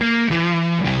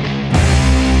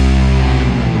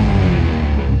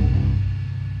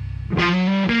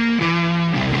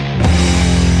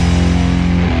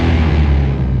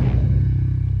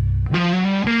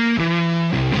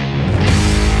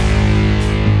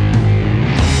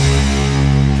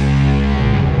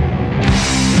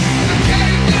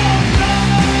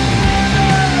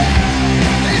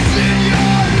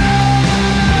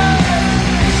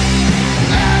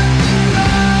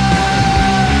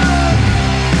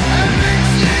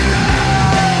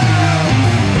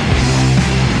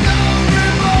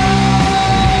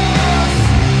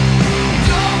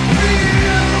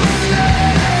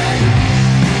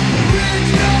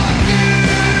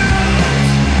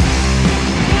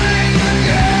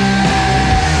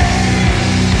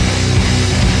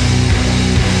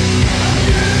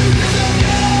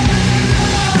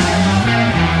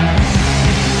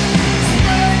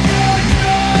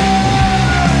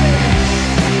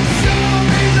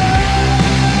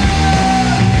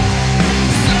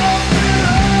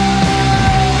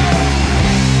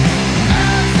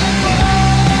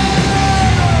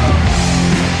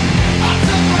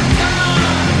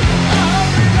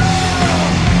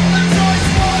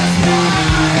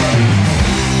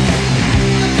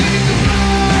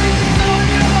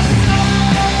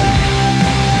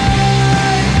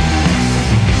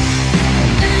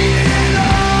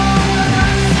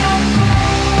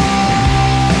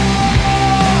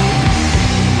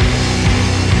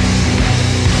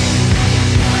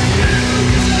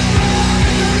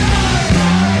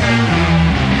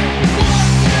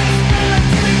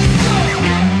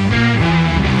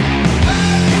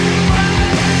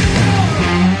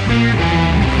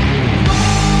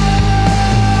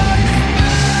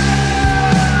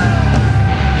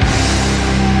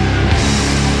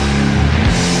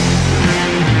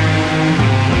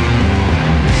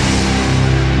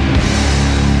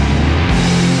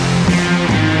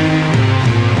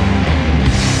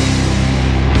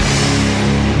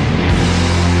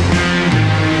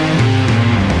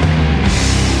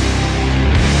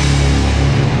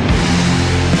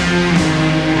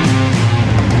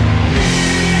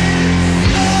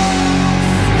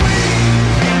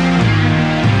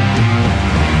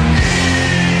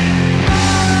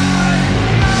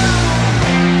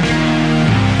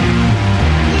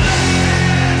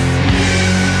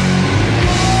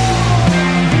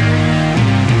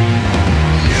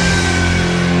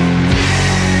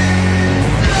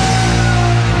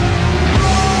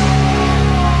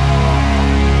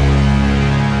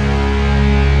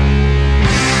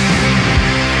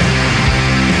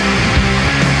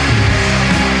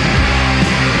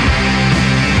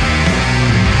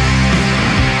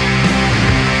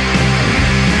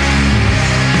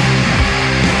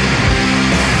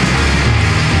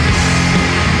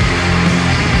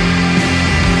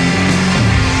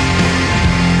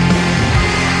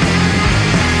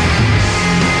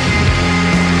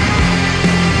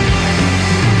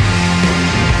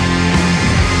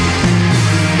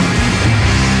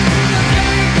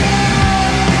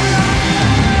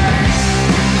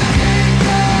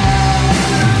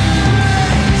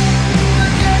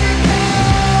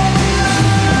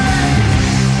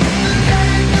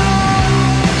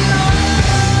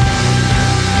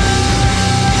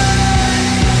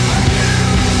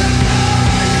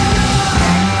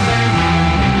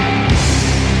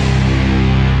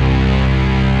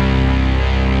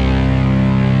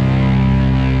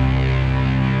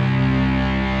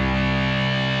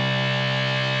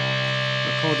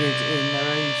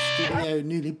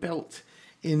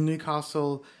 in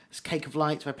Newcastle. It's Cake of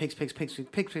Light by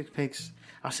Pigs.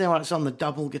 I say when it's on the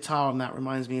double guitar on that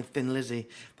reminds me of Thin Lizzy,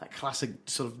 that classic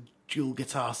sort of dual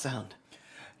guitar sound.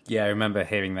 Yeah, I remember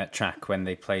hearing that track when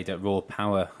they played at Raw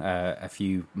Power a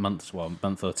month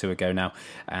or two ago now,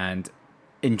 and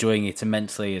enjoying it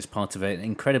immensely as part of an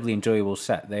incredibly enjoyable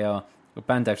set. They are a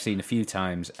band I've seen a few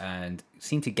times and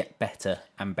seem to get better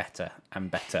and better and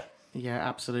better. Yeah,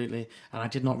 absolutely. And I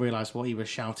did not realise what he was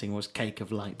shouting was Cake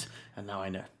of Light, and now I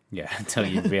know. Yeah, until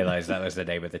you realise that was the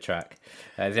name of the track.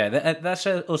 That's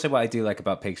also what I do like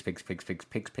about Pigs,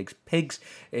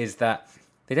 is that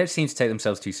they don't seem to take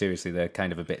themselves too seriously. They're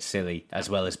kind of a bit silly, as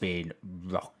well as being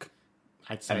rock.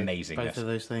 I'd say Amazingness. both of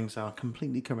those things are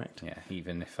completely correct. Yeah,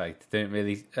 even if I don't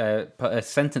really put a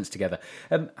sentence together.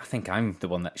 I think I'm the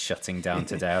one that's shutting down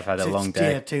today. I've had a long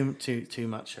day. Yeah, too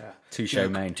much. Too show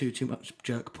main. Too much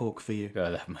jerk pork for you.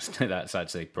 Oh, that's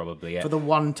actually probably it. For the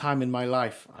one time in my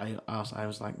life, I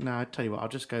was like, no, I tell you what, I'll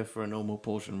just go for a normal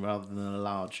portion rather than a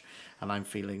large, and I'm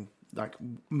feeling like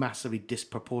massively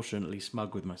disproportionately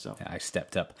smug with myself. Yeah, I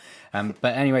stepped up.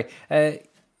 But anyway.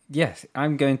 Yes,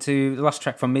 I'm going to... The last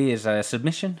track from me is a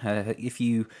submission, if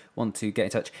you want to get in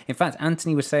touch. In fact,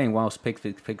 Anthony was saying, whilst Pigs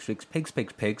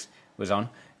was on,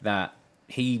 that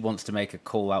he wants to make a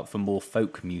call out for more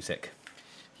folk music.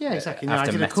 Yeah, exactly. No, I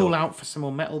did a call out for some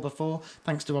more metal before.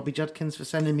 Thanks to Robbie Judkins for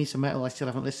sending me some metal. I still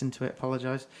haven't listened to it,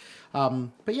 apologise.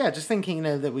 But yeah, just thinking,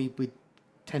 that we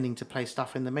tending to play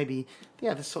stuff in the maybe,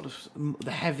 the sort of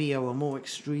the heavier or more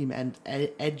extreme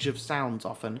edge of sounds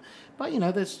often. But,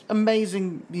 there's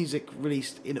amazing music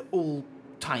released in all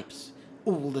types,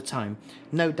 all the time.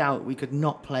 No doubt we could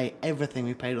not play everything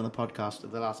we played on the podcast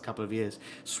of the last couple of years,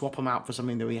 swap them out for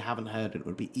something that we haven't heard, it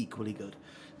would be equally good.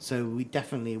 So we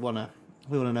definitely want to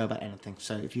know about anything.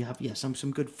 So if you have,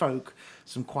 some good folk,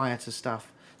 some quieter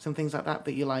stuff, some things like that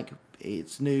you like,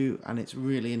 it's new and it's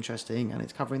really interesting and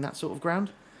it's covering that sort of ground,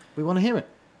 we want to hear it.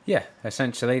 Yeah,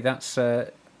 essentially that's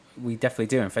we definitely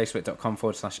do, and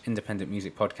facebook.com/independent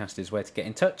music podcast is where to get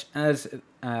in touch, as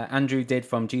Andrew did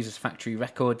from Jesus Factory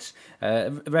Records,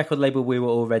 a record label we were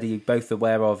already both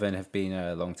aware of and have been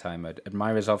a long time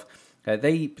admirers of.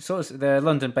 They're a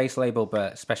London-based label,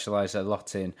 but specialise a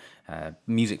lot in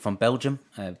music from Belgium.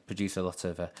 Produce a lot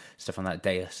of stuff on that.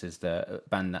 Deus is the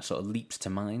band that sort of leaps to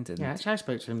mind. And actually, I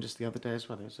spoke to him just the other day as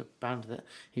well. There was a band that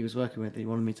he was working with that he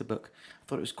wanted me to book. I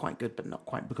thought it was quite good, but not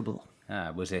quite bookable.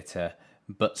 Was it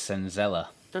Butzenzella?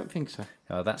 Don't think so.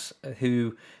 Oh, that's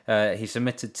who he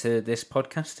submitted to this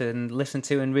podcast and listened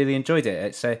to and really enjoyed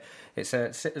it. It's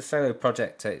a solo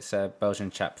project. It's a Belgian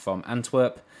chap from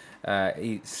Antwerp.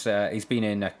 He's been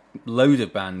in a load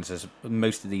of bands, as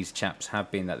most of these chaps have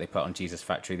been that they put on Jesus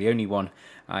Factory. The only one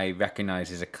I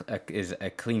recognise is a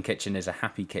Clean Kitchen, is a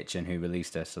Happy Kitchen, who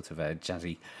released a sort of a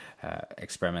jazzy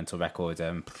experimental record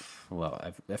a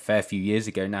fair few years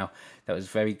ago now. That was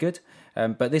very good.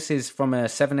 But this is from a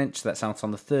 7-inch that's out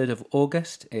on the 3rd of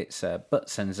August. It's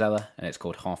Butzenzella and it's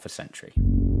called Half a Century.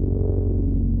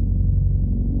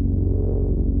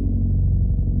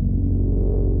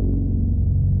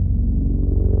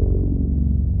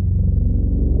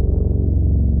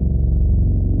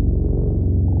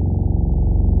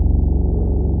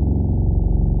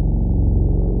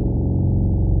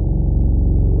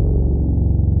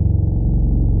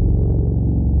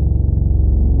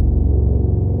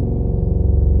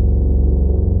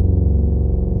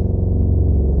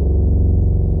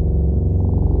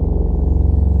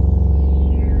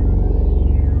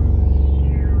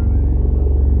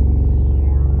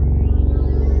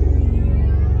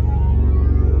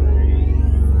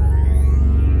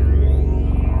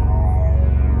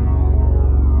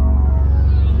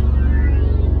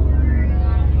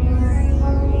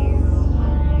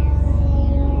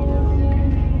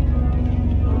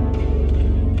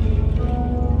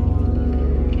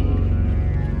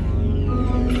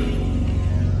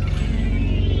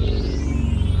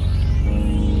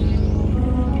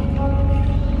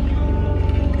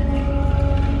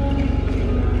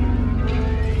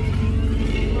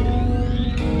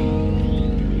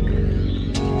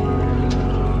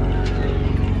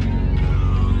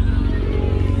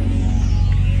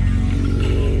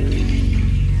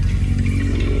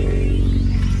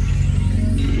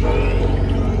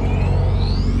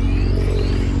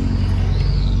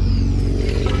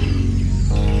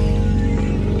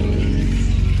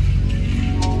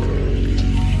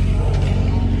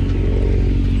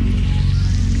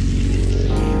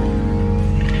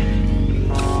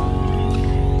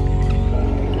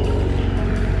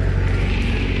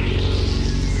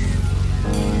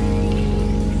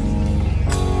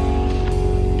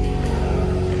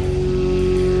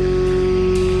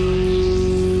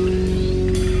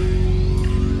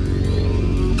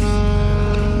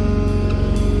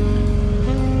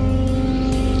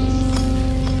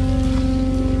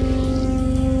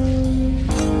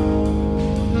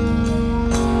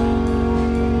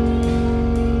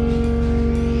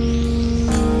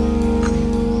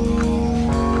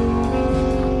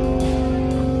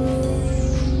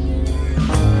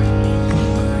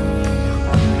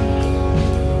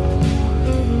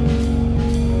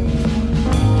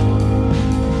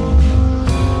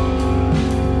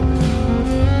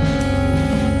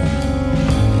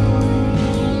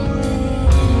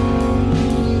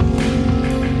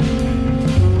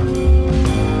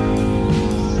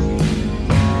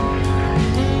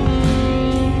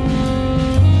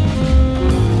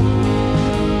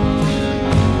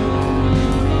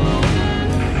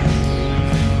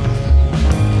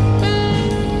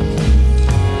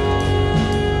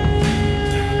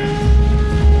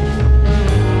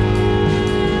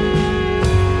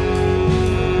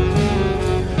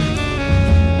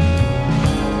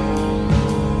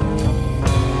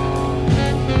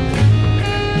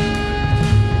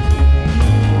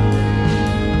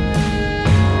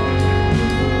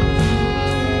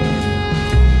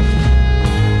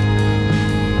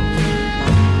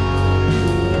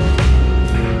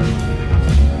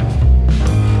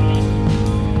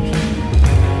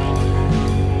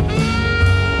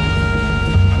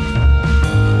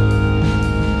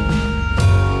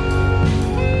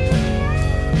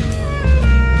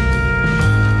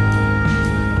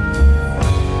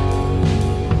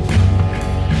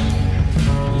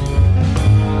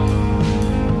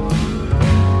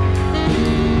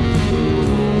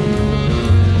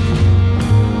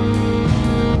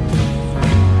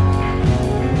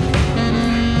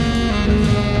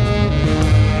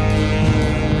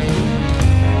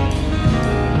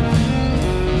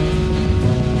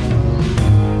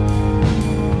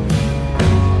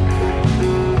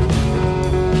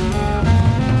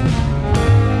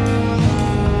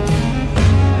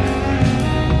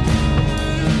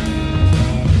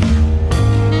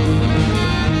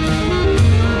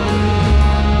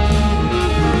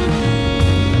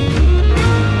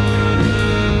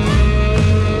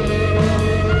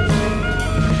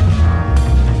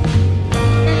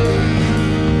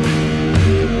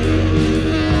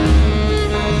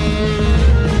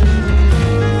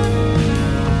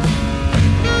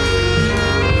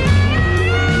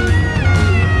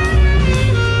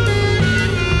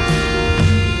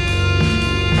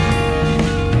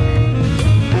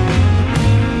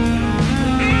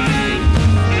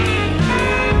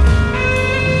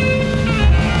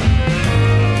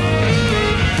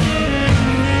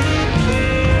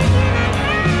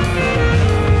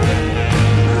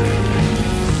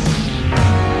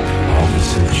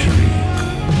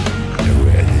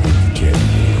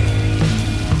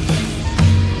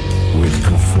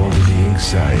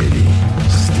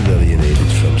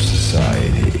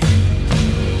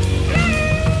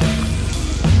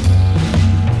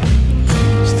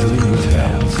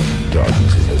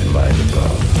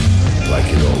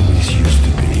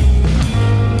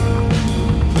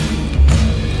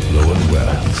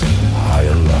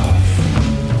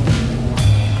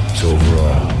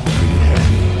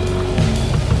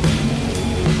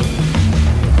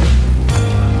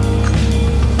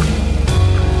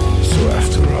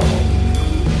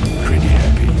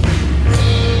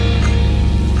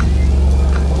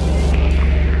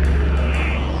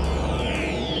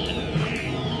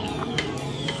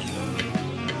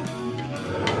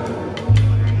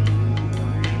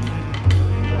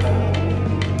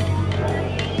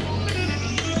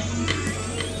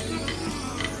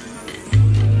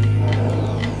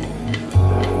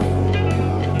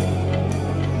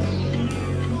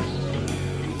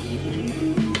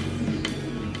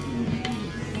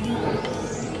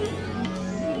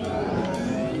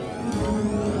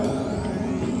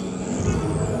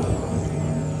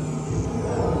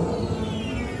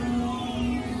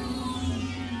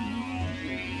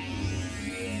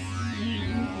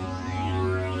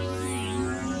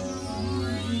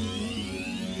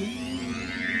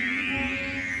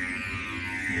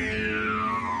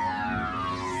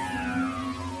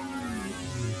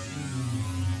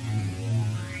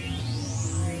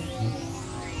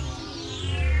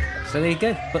 So there you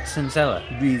go, Butts and Zeller.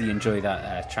 Really enjoy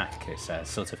that track. It's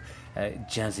sort of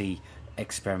jazzy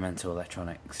experimental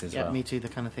electronics as well. Yeah, me too. The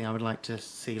kind of thing I would like to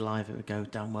see live. It would go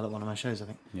down well at one of my shows, I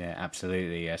think. Yeah,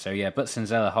 absolutely. Yeah. So yeah, Butts and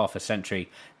Zeller, Half a Century,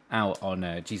 out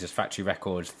on Jesus Factory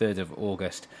Records, 3rd of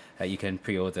August. You can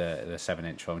pre-order the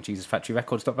 7-inch from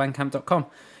jesusfactoryrecords.bandcamp.com.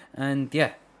 And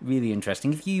yeah, really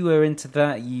interesting. If you were into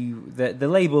that, the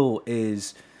label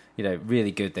is,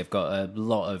 really good. They've got a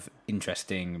lot of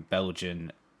interesting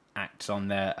Belgian acts on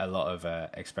there, a lot of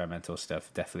experimental stuff.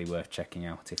 Definitely worth checking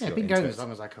out if you're I've been into going it. as long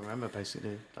as I can remember,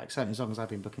 basically. Like, certainly as long as I've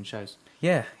been booking shows.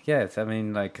 Yeah. I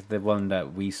mean, like, the one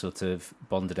that we sort of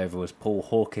bonded over was Paul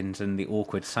Hawkins and the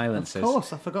Awkward Silences. Of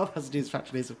course, I forgot that's Jesus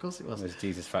Factory. Of course it was. It was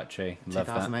Jesus Factory. Love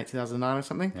that. 2008, 2009 or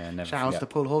something. Yeah, never Shout out forget. to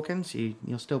Paul Hawkins.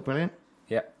 You're still brilliant.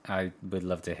 Yeah, I would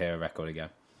love to hear a record again.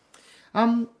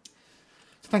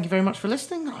 So thank you very much for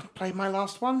listening. I'll play my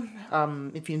last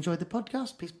one. If you enjoyed the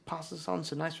podcast, please pass this on,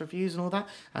 some nice reviews and all that.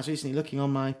 I was recently looking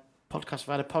on my podcast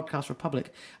provider, Podcast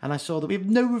Republic, and I saw that we have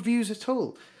no reviews at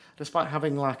all, despite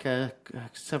having like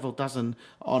several dozen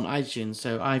on iTunes.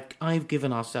 So I've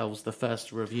given ourselves the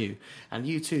first review, and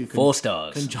you too can 4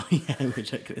 stars. Can join. Yeah,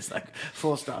 it's like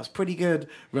 4 stars, pretty good.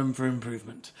 Room for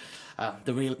improvement.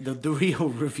 The real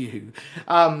review.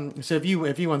 So if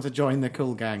you want to join the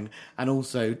cool gang and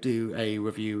also do a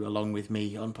review along with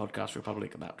me on Podcast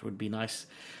Republic, that would be nice.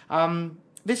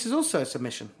 This is also a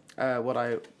submission. What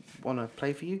I want to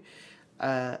play for you.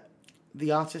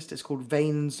 The artist is called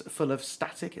Veins Full of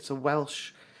Static. It's a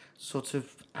Welsh sort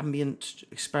of ambient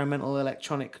experimental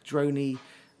electronic droney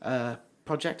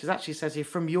project. It actually says here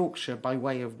from Yorkshire by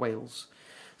way of Wales.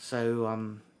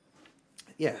 So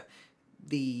yeah.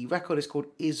 The record is called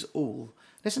Is All.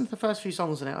 Listen to the first few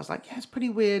songs in it. I was like, yeah, it's pretty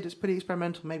weird. It's pretty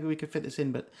experimental. Maybe we could fit this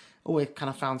in, but always kind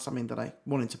of found something that I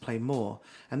wanted to play more.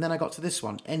 And then I got to this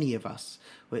one, Any of Us,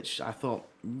 which I thought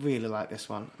really like this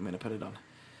one. I'm going to put it on.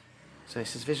 So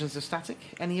this is Visions of Static,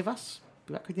 Any of Us.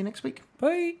 Be back with you next week.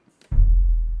 Bye.